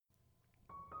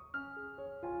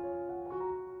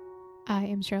I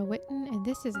am Cheryl Whitten, and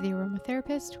this is The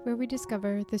Aromatherapist, where we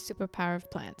discover the superpower of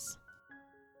plants.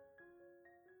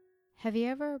 Have you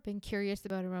ever been curious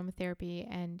about aromatherapy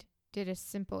and did a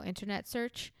simple internet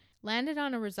search, landed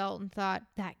on a result and thought,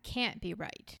 that can't be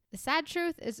right? The sad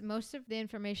truth is most of the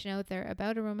information out there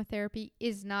about aromatherapy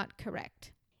is not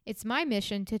correct. It's my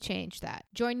mission to change that.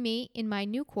 Join me in my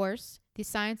new course, The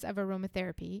Science of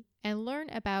Aromatherapy, and learn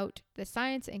about the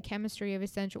science and chemistry of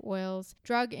essential oils,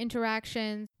 drug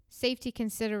interactions, safety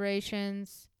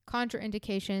considerations,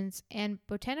 contraindications, and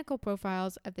botanical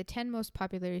profiles of the 10 most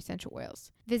popular essential oils.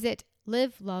 Visit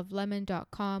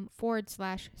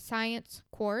livelovelemon.com/science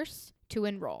course to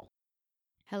enroll.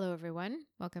 Hello, everyone.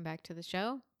 Welcome back to the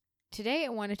show. Today, I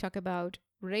want to talk about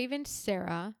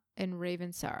Ravintsara and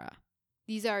Ravensara.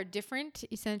 These are different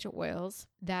essential oils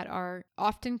that are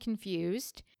often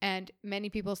confused, and many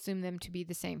people assume them to be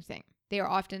the same thing. They are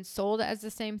often sold as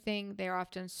the same thing. They are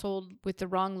often sold with the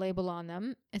wrong label on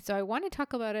them. And so I want to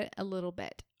talk about it a little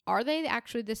bit. Are they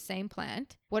actually the same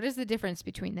plant? What is the difference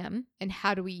between them? And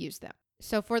how do we use them?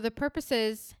 So for the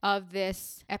purposes of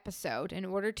this episode, in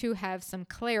order to have some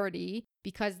clarity,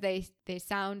 because they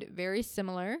sound very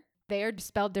similar, they are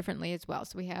spelled differently as well.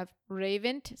 So we have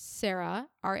Ravintsara,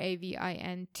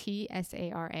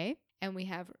 Ravintsara, and we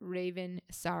have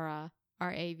Ravensara,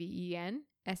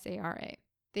 Ravensara.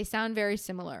 They sound very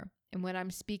similar. And when I'm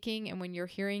speaking and when you're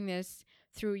hearing this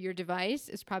through your device,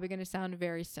 it's probably going to sound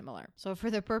very similar. So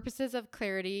for the purposes of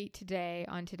clarity today,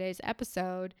 on today's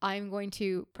episode, I'm going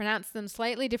to pronounce them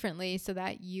slightly differently so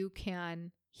that you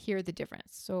can hear the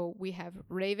difference. So we have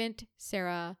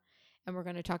Ravintsara, and we're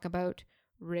going to talk about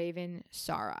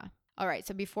Ravensara. All right,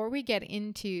 so before we get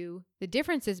into the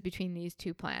differences between these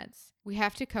two plants, we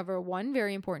have to cover one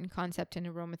very important concept in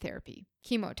aromatherapy: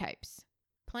 chemotypes.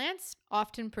 Plants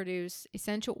often produce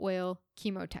essential oil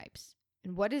chemotypes.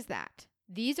 And what is that?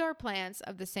 These are plants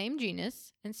of the same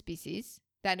genus and species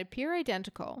that appear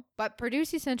identical, but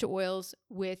produce essential oils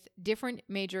with different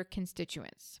major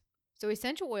constituents. So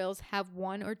essential oils have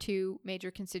one or two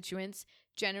major constituents,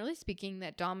 generally speaking,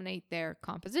 that dominate their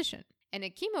composition. And a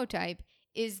chemotype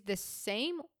is the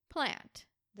same plant,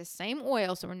 the same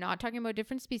oil, so we're not talking about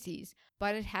different species,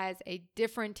 but it has a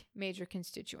different major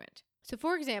constituent. So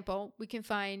for example, we can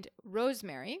find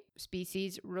rosemary,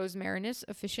 species Rosmarinus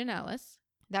officinalis,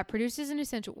 that produces an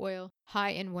essential oil high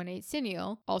in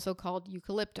 1,8-cineol, also called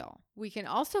eucalyptol. We can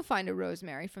also find a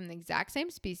rosemary from the exact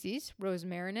same species,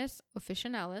 Rosmarinus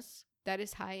officinalis, that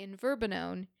is high in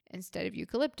verbenone instead of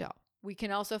eucalyptol. We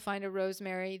can also find a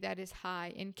rosemary that is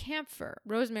high in camphor.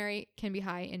 Rosemary can be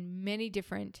high in many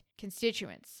different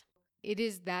constituents. It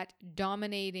is that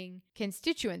dominating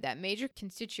constituent, that major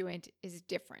constituent is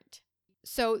different.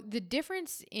 So the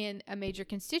difference in a major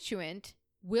constituent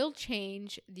will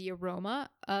change the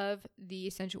aroma of the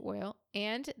essential oil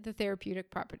and the therapeutic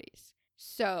properties.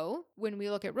 So when we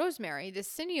look at rosemary, the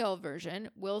cineol version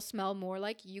will smell more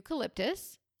like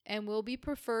eucalyptus and will be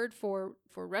preferred for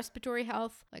respiratory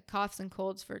health, like coughs and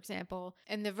colds, for example.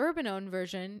 And the verbenone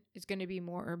version is going to be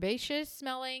more herbaceous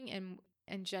smelling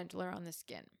and gentler on the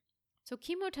skin. So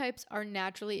chemotypes are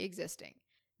naturally existing.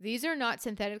 These are not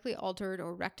synthetically altered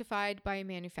or rectified by a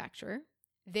manufacturer.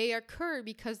 They occur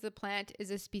because the plant is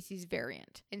a species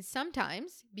variant, and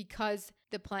sometimes because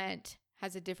the plant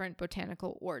has a different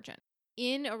botanical origin.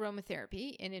 In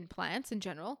aromatherapy and in plants in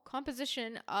general,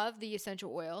 composition of the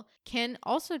essential oil can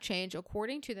also change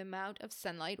according to the amount of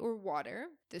sunlight or water,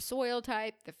 the soil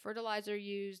type, the fertilizer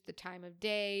used, the time of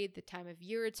day, the time of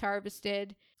year it's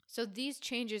harvested. So these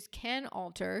changes can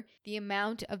alter the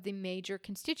amount of the major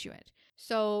constituent.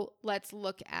 So let's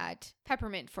look at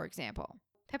peppermint, for example.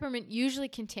 Peppermint usually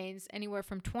contains anywhere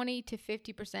from 20 to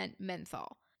 50%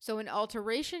 menthol. So an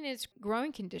alteration in its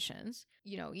growing conditions,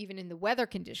 even in the weather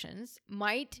conditions,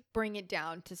 might bring it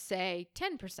down to, say,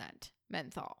 10%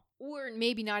 menthol. Or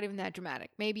maybe not even that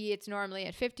dramatic. Maybe it's normally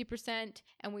at 50%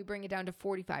 and we bring it down to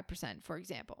 45%, for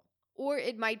example. Or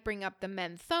it might bring up the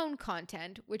menthone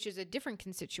content, which is a different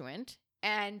constituent,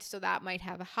 and so that might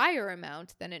have a higher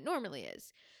amount than it normally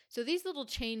is. So these little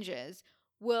changes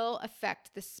will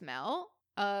affect the smell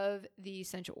of the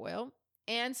essential oil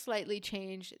and slightly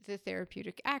change the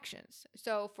therapeutic actions.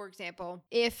 So, for example,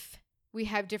 if we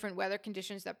have different weather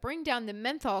conditions that bring down the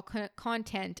menthol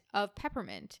content of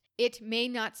peppermint, it may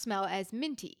not smell as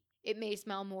minty. It may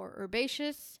smell more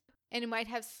herbaceous, and it might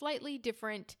have slightly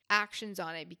different actions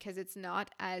on it because it's not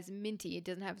as minty. It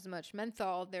doesn't have as much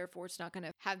menthol, therefore it's not going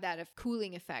to have that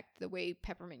cooling effect the way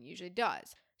peppermint usually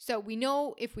does. So we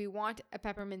know if we want a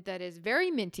peppermint that is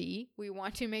very minty, we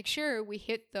want to make sure we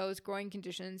hit those growing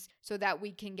conditions so that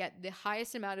we can get the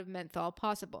highest amount of menthol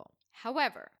possible.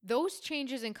 However, those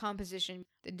changes in composition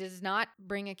does not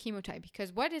bring a chemotype,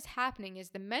 because what is happening is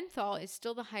the menthol is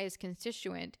still the highest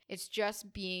constituent. It's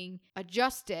just being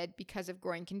adjusted because of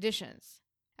growing conditions.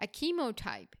 A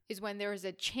chemotype is when there is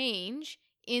a change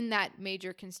in that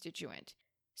major constituent.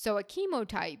 So a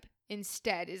chemotype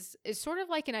instead is sort of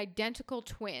like an identical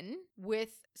twin with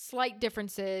slight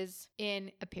differences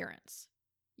in appearance.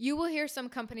 You will hear some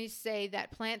companies say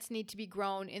that plants need to be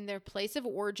grown in their place of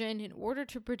origin in order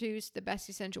to produce the best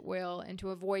essential oil and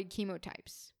to avoid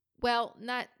chemotypes. Well,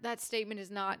 that statement is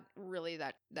not really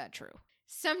that true.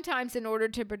 Sometimes in order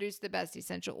to produce the best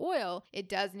essential oil, it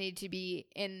does need to be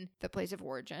in the place of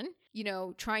origin.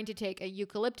 Trying to take a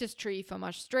eucalyptus tree from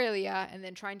Australia and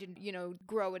then trying to,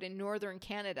 grow it in northern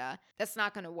Canada, that's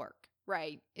not going to work,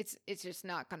 right? It's just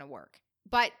not going to work.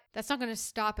 But that's not going to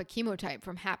stop a chemotype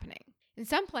from happening. And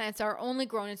some plants are only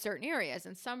grown in certain areas,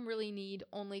 and some really need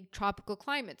only tropical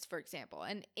climates, for example.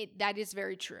 And that is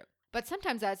very true. But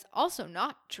sometimes that's also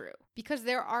not true, because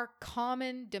there are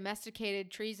common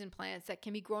domesticated trees and plants that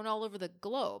can be grown all over the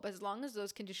globe as long as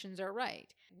those conditions are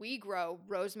right. We grow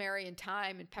rosemary and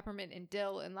thyme and peppermint and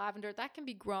dill and lavender. That can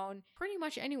be grown pretty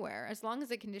much anywhere as long as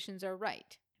the conditions are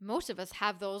right. Most of us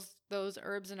have those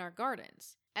herbs in our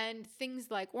gardens. And things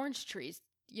like orange trees,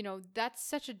 that's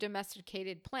such a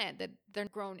domesticated plant that they're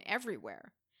grown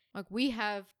everywhere. Like we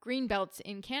have green belts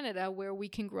in Canada where we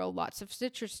can grow lots of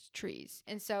citrus trees.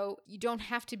 And so you don't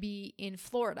have to be in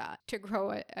Florida to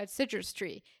grow a citrus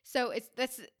tree. So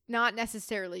that's not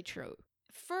necessarily true.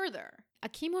 Further, a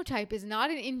chemotype is not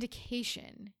an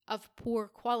indication of poor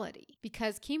quality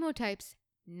because chemotypes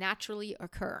naturally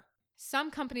occur.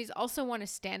 Some companies also want to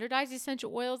standardize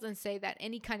essential oils and say that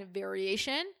any kind of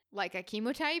variation, like a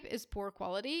chemotype, is poor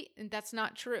quality, and that's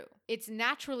not true. It's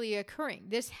naturally occurring.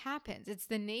 This happens. It's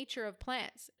the nature of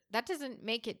plants. That doesn't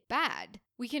make it bad.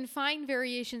 We can find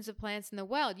variations of plants in the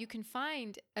wild. You can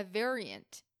find a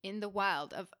variant in the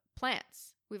wild of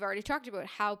plants. We've already talked about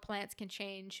how plants can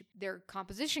change, their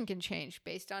composition can change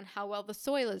based on how well the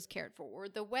soil is cared for or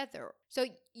the weather. So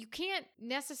you can't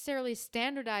necessarily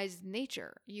standardize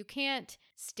nature. You can't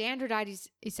standardize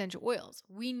essential oils.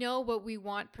 We know what we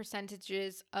want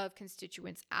percentages of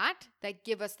constituents at that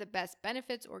give us the best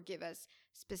benefits or give us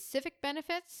specific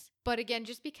benefits. But again,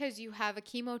 just because you have a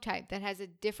chemotype that has a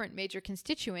different major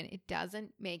constituent, it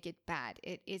doesn't make it bad.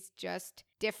 It is just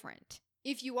different.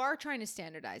 If you are trying to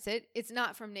standardize it, it's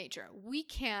not from nature. We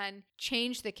can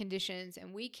change the conditions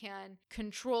and we can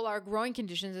control our growing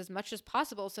conditions as much as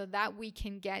possible so that we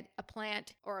can get a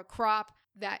plant or a crop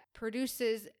that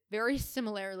produces very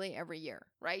similarly every year,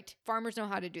 right? Farmers know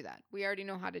how to do that. We already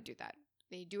know how to do that.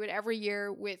 They do it every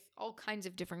year with all kinds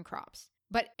of different crops.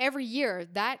 But every year,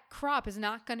 that crop is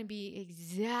not going to be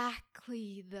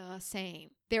exactly the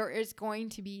same. There is going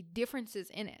to be differences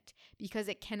in it because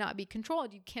it cannot be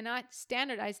controlled. You cannot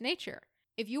standardize nature.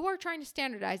 If you are trying to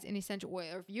standardize an essential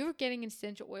oil, or if you're getting an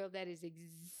essential oil that is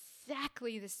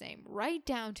exactly the same, right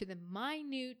down to the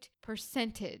minute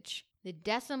percentage, the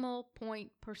decimal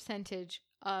point percentage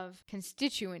of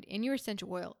constituent in your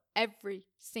essential oil every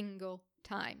single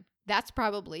time, that's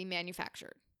probably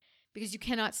manufactured. Because you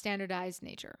cannot standardize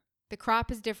nature. The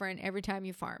crop is different every time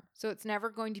you farm, so it's never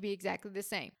going to be exactly the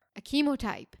same. A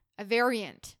chemotype, a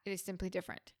variant, it is simply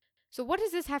different. So what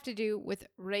does this have to do with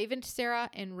Ravintsara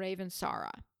and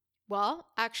Ravensara? Well,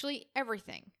 actually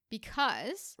everything,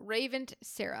 because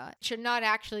Ravintsara should not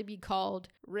actually be called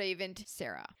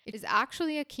Ravintsara. It is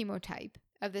actually a chemotype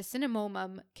of the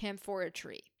Cinnamomum camphora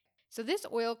tree. So this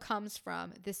oil comes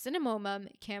from the Cinnamomum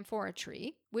camphora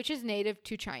tree, which is native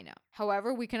to China.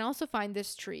 However, we can also find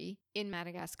this tree in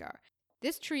Madagascar.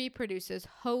 This tree produces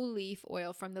whole leaf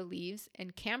oil from the leaves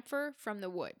and camphor from the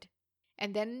wood.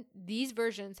 And then these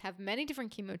versions have many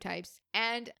different chemotypes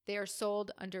and they are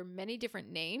sold under many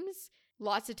different names.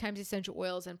 Lots of times essential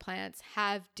oils and plants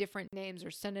have different names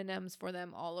or synonyms for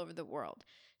them all over the world.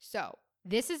 So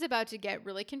this is about to get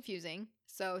really confusing,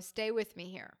 so stay with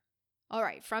me here. All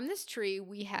right, from this tree,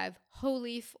 we have whole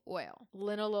leaf oil,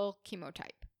 linalool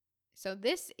chemotype. So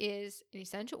this is an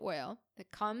essential oil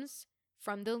that comes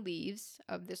from the leaves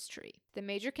of this tree. The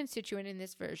major constituent in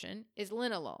this version is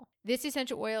linalool. This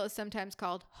essential oil is sometimes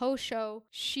called ho shou,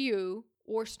 shiu,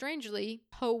 or strangely,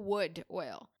 ho wood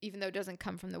oil, even though it doesn't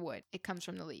come from the wood. It comes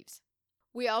from the leaves.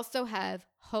 We also have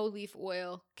whole leaf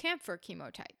oil camphor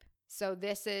chemotype. So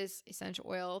this is essential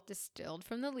oil distilled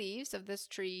from the leaves of this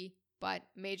tree, but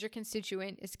major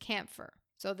constituent is camphor.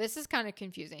 So this is kind of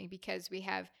confusing because we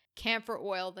have camphor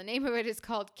oil. The name of it is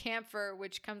called camphor,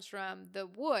 which comes from the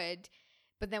wood,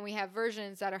 but then we have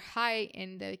versions that are high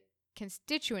in the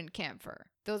constituent camphor.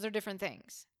 Those are different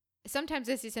things. Sometimes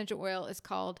this essential oil is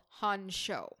called Han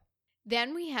Shou.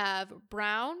 Then we have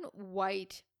brown,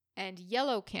 white, and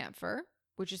yellow camphor,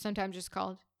 which is sometimes just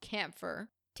called camphor.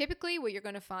 Typically, what you're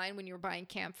going to find when you're buying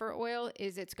camphor oil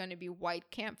is it's going to be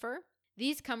white camphor.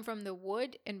 These come from the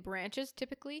wood and branches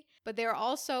typically, but they're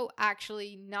also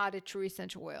actually not a true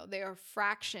essential oil. They are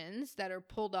fractions that are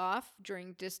pulled off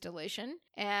during distillation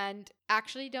and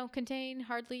actually don't contain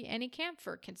hardly any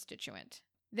camphor constituent.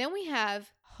 Then we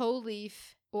have whole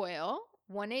leaf oil,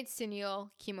 1/8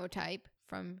 cineal chemotype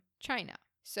from China.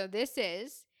 So this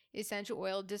is essential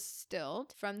oil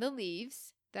distilled from the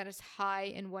leaves that is high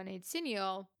in 1/8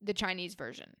 cineal, the Chinese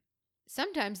version.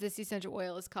 Sometimes this essential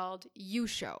oil is called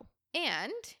Yusho.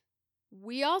 And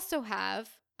we also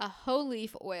have a whole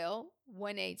leaf oil,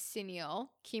 1/8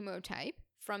 cineal chemotype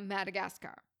from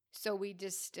Madagascar. So we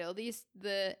distill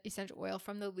the essential oil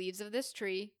from the leaves of this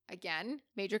tree. Again,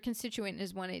 major constituent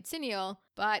is 1/8 cineal,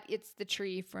 but it's the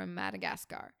tree from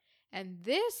Madagascar. And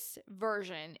this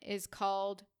version is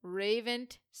called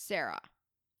Ravintsara.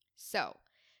 So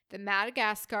the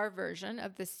Madagascar version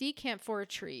of the sea camphor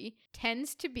tree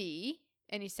tends to be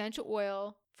an essential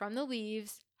oil from the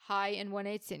leaves high in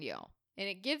 1/8 cineal. And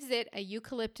it gives it a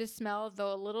eucalyptus smell,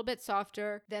 though a little bit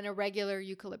softer than a regular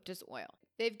eucalyptus oil.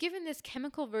 They've given this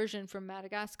chemical version from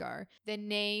Madagascar the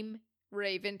name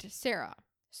Ravintsara.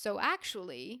 So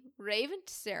actually,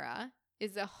 Ravintsara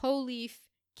is a whole leaf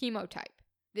chemotype.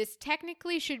 This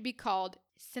technically should be called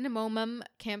Cinnamomum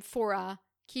camphora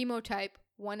chemotype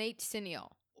 1/8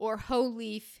 cineal or whole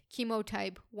leaf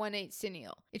chemotype 1/8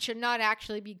 cineal. It should not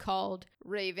actually be called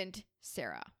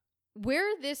Ravintsara.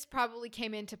 Where this probably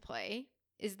came into play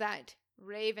is that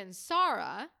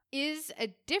Ravensara is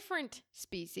a different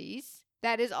species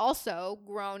that is also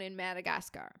grown in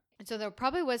Madagascar. And so there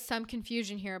probably was some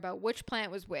confusion here about which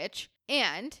plant was which,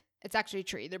 and it's actually a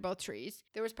tree. They're both trees.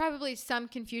 There was probably some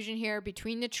confusion here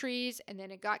between the trees, and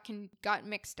then it got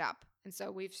mixed up. And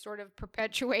so we've sort of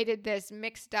perpetuated this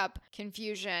mixed up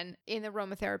confusion in the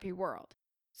aromatherapy world.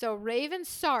 So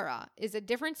Ravensara is a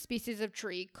different species of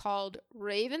tree called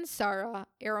Ravensara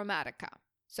aromatica.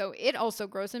 So it also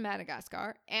grows in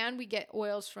Madagascar, and we get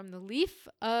oils from the leaf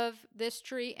of this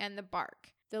tree and the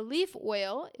bark. The leaf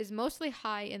oil is mostly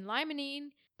high in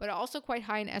limonene, but also quite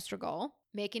high in estragol,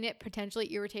 making it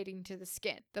potentially irritating to the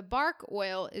skin. The bark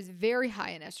oil is very high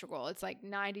in estragol. It's like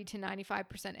 90 to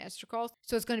 95% estragol,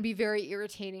 so it's going to be very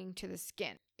irritating to the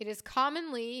skin. It is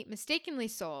commonly mistakenly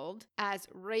sold as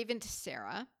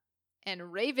Ravintsara, and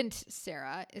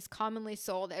Ravintsara is commonly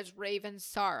sold as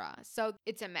Ravensara, so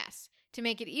it's a mess. To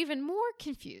make it even more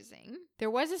confusing, there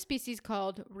was a species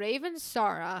called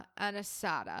Ravensara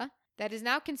anisata that is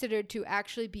now considered to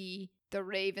actually be the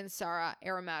Ravensara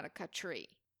aromatica tree.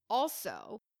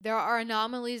 Also, there are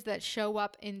anomalies that show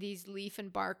up in these leaf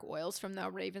and bark oils from the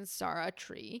Ravensara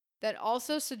tree that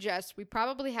also suggest we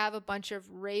probably have a bunch of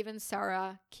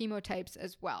Ravensara chemotypes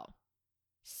as well.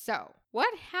 So,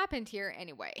 what happened here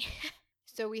anyway?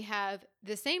 So we have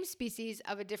the same species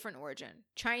of a different origin,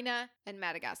 China and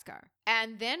Madagascar.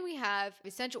 And then we have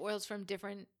essential oils from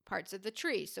different parts of the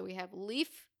tree. So we have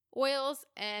leaf oils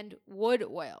and wood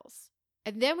oils.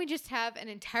 And then we just have an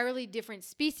entirely different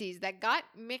species that got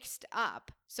mixed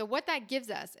up. So what that gives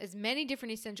us is many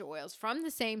different essential oils from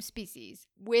the same species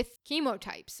with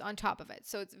chemotypes on top of it.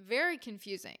 So it's very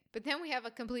confusing. But then we have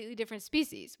a completely different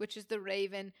species, which is the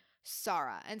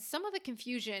Ravensara. And some of the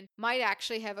confusion might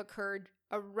actually have occurred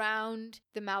around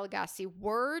the Malagasy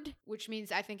word, which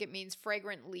means, I think it means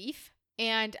fragrant leaf,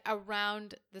 and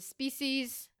around the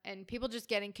species, and people just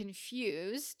getting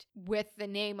confused with the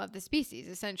name of the species,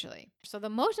 essentially. So the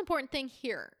most important thing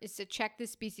here is to check the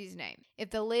species name.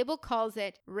 If the label calls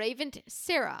it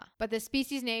Ravintsara, but the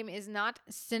species name is not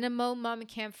Cinnamomum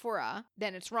camphora,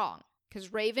 then it's wrong, because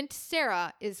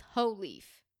Ravintsara is whole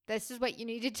leaf. This is what you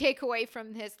need to take away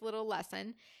from this little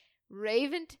lesson.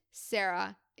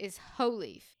 Ravintsara is whole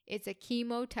leaf. It's a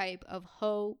chemotype of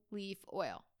whole leaf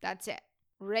oil. That's it.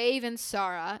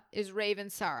 Ravensara is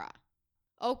Ravensara.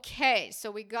 Okay,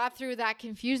 so we got through that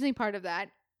confusing part of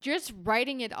that. Just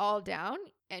writing it all down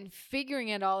and figuring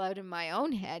it all out in my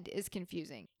own head is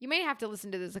confusing. You may have to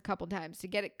listen to this a couple times to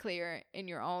get it clear in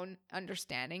your own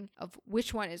understanding of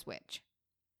which one is which.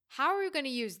 How are we going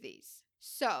to use these?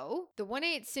 So, the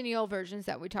 1/8 cineal versions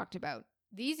that we talked about,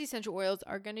 these essential oils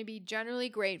are going to be generally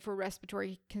great for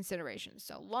respiratory considerations.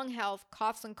 So, lung health,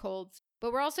 coughs and colds.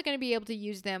 But we're also going to be able to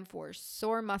use them for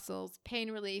sore muscles,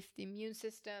 pain relief, the immune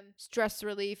system, stress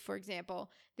relief, for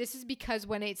example. This is because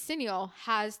 1/8 cineal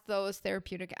has those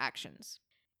therapeutic actions.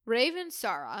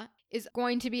 Ravensara is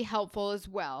going to be helpful as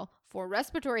well for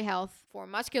respiratory health, for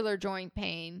muscular joint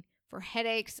pain, For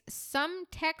headaches, some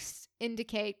texts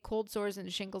indicate cold sores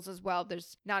and shingles as well.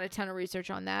 There's not a ton of research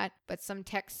on that, but some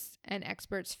texts and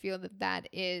experts feel that that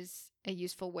is a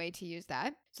useful way to use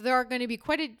that. So there are going to be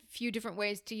quite a few different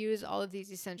ways to use all of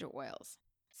these essential oils.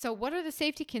 So what are the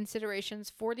safety considerations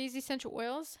for these essential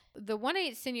oils? The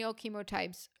 1,8-cineol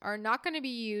chemotypes are not going to be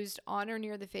used on or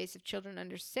near the face of children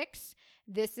under 6.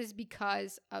 This is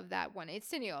because of that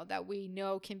 1,8-cineol that we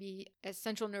know can be a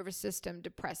central nervous system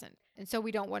depressant. And so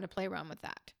we don't want to play around with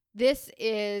that. This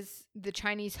is the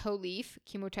Chinese whole leaf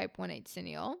chemotype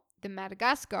 1,8-cineol, the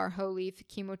Madagascar whole leaf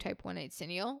chemotype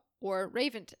 1,8-cineol, or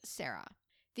Ravintsara.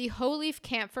 The whole leaf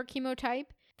camphor chemotype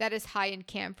that is high in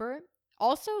camphor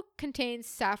also contains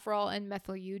safrole and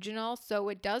methyl-eugenol, so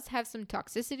it does have some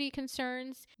toxicity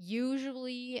concerns.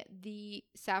 Usually the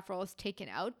safrole is taken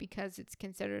out because it's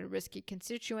considered a risky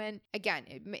constituent. Again,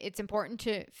 it's important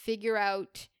to figure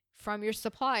out from your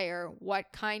supplier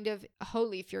what kind of whole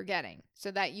leaf you're getting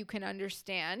so that you can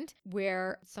understand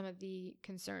where some of the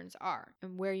concerns are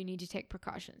and where you need to take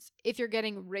precautions. If you're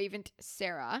getting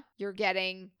Ravintsara, you're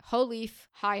getting whole leaf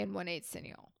high in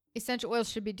 1,8-cineol. Essential oils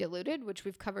should be diluted, which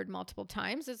we've covered multiple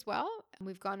times as well. And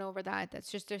we've gone over that. That's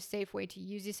just a safe way to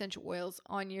use essential oils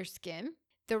on your skin.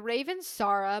 The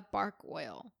Ravensara bark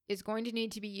oil is going to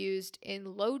need to be used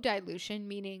in low dilution,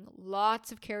 meaning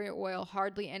lots of carrier oil,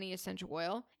 hardly any essential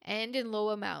oil, and in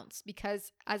low amounts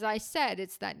because, as I said,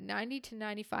 it's that 90 to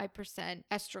 95%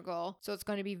 estragol, so it's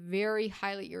going to be very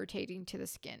highly irritating to the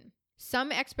skin.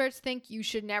 Some experts think you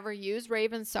should never use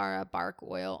Ravensara bark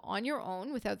oil on your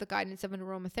own without the guidance of an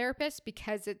aromatherapist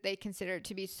because they consider it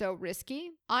to be so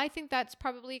risky. I think that's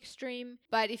probably extreme,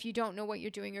 but if you don't know what you're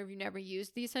doing or if you've never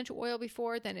used the essential oil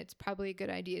before, then it's probably a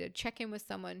good idea to check in with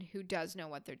someone who does know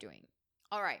what they're doing.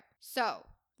 All right, so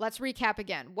let's recap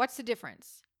again. What's the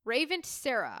difference?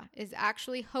 Ravintsara is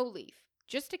actually whole leaf,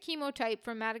 just a chemotype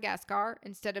from Madagascar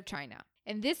instead of China.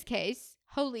 In this case,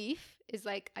 whole leaf is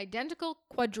like identical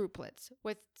quadruplets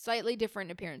with slightly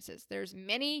different appearances. There's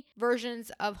many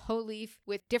versions of whole leaf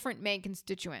with different main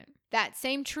constituent. That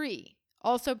same tree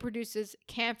also produces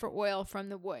camphor oil from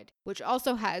the wood, which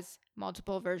also has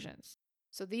multiple versions.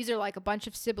 So these are like a bunch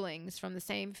of siblings from the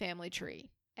same family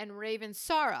tree. And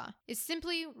Ravensara is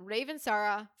simply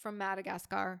Ravensara from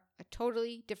Madagascar, a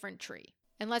totally different tree.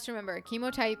 And let's remember, a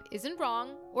chemotype isn't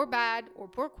wrong or bad or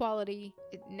poor quality.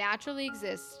 It naturally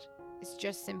exists. It's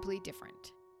just simply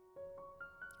different.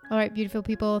 All right, beautiful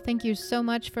people, thank you so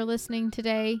much for listening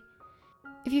today.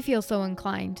 If you feel so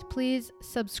inclined, please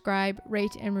subscribe,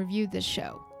 rate, and review this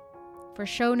show. For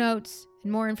show notes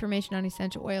and more information on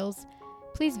essential oils,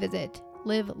 please visit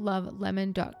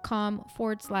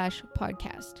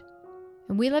livelovelemon.com/podcast.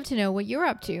 And we love to know what you're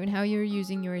up to and how you're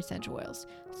using your essential oils.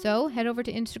 So head over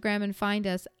to Instagram and find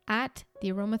us at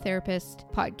the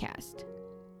Aromatherapist Podcast.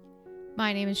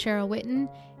 My name is Cheryl Whitten,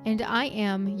 and I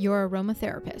am your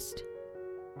aromatherapist.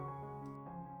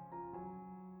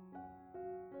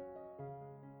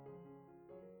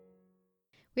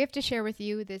 We have to share with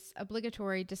you this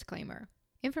obligatory disclaimer.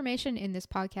 Information in this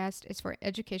podcast is for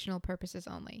educational purposes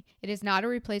only. It is not a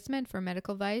replacement for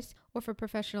medical advice or for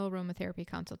professional aromatherapy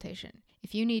consultation.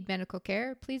 If you need medical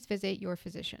care, please visit your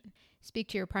physician. Speak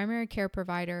to your primary care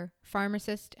provider,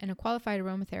 pharmacist, and a qualified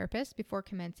aromatherapist before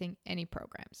commencing any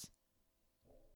programs.